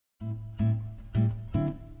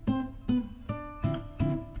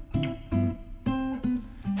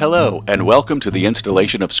Hello and welcome to the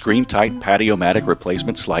installation of screen-tight Patiomatic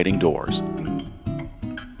replacement sliding doors.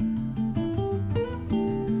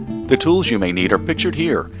 The tools you may need are pictured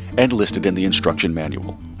here and listed in the instruction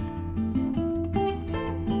manual.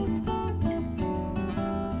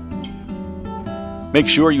 Make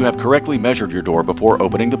sure you have correctly measured your door before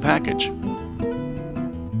opening the package.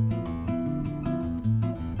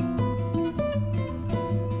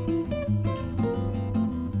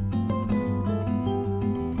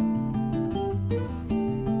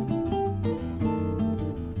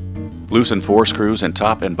 Loosen 4 screws and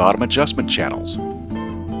top and bottom adjustment channels.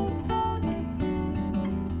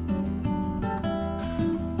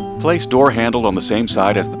 Place door handle on the same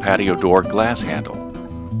side as the patio door glass handle.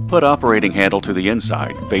 Put operating handle to the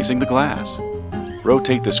inside, facing the glass.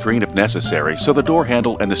 Rotate the screen if necessary so the door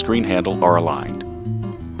handle and the screen handle are aligned.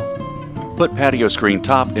 Put patio screen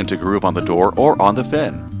top into groove on the door or on the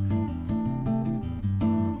fin.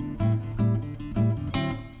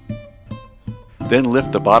 Then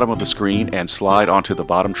lift the bottom of the screen and slide onto the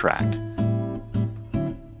bottom track.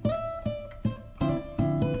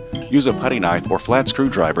 Use a putty knife or flat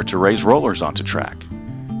screwdriver to raise rollers onto track.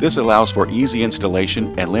 This allows for easy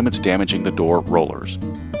installation and limits damaging the door rollers.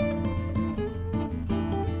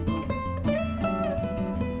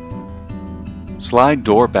 Slide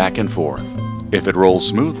door back and forth. If it rolls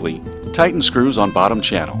smoothly, tighten screws on bottom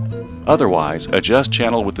channel. Otherwise, adjust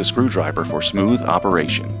channel with the screwdriver for smooth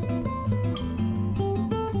operation.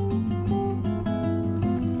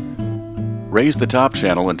 Raise the top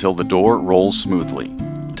channel until the door rolls smoothly.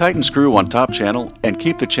 Tighten screw on top channel and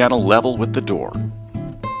keep the channel level with the door.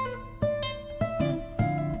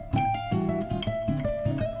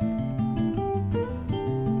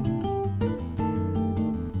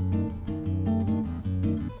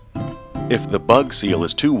 If the bug seal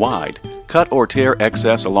is too wide, cut or tear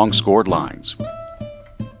excess along scored lines.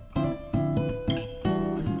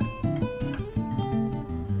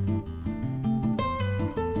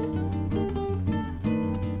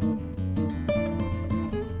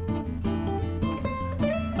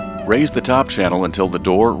 Raise the top channel until the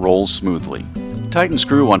door rolls smoothly. Tighten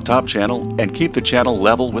screw on top channel and keep the channel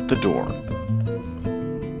level with the door.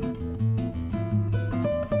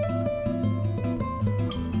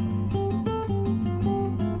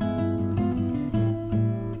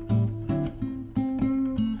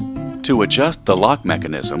 To adjust the lock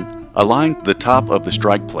mechanism, align the top of the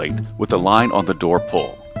strike plate with the line on the door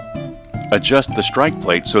pull. Adjust the strike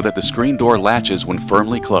plate so that the screen door latches when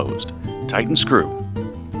firmly closed. Tighten screw.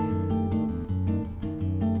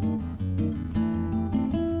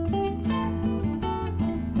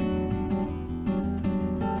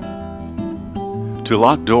 To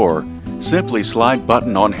lock door, simply slide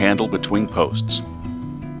button on handle between posts.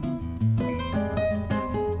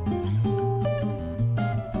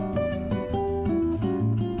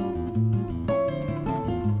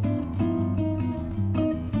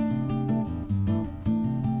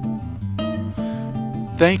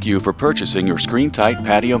 Thank you for purchasing your screen-tight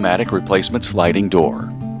Patiomatic replacement sliding door.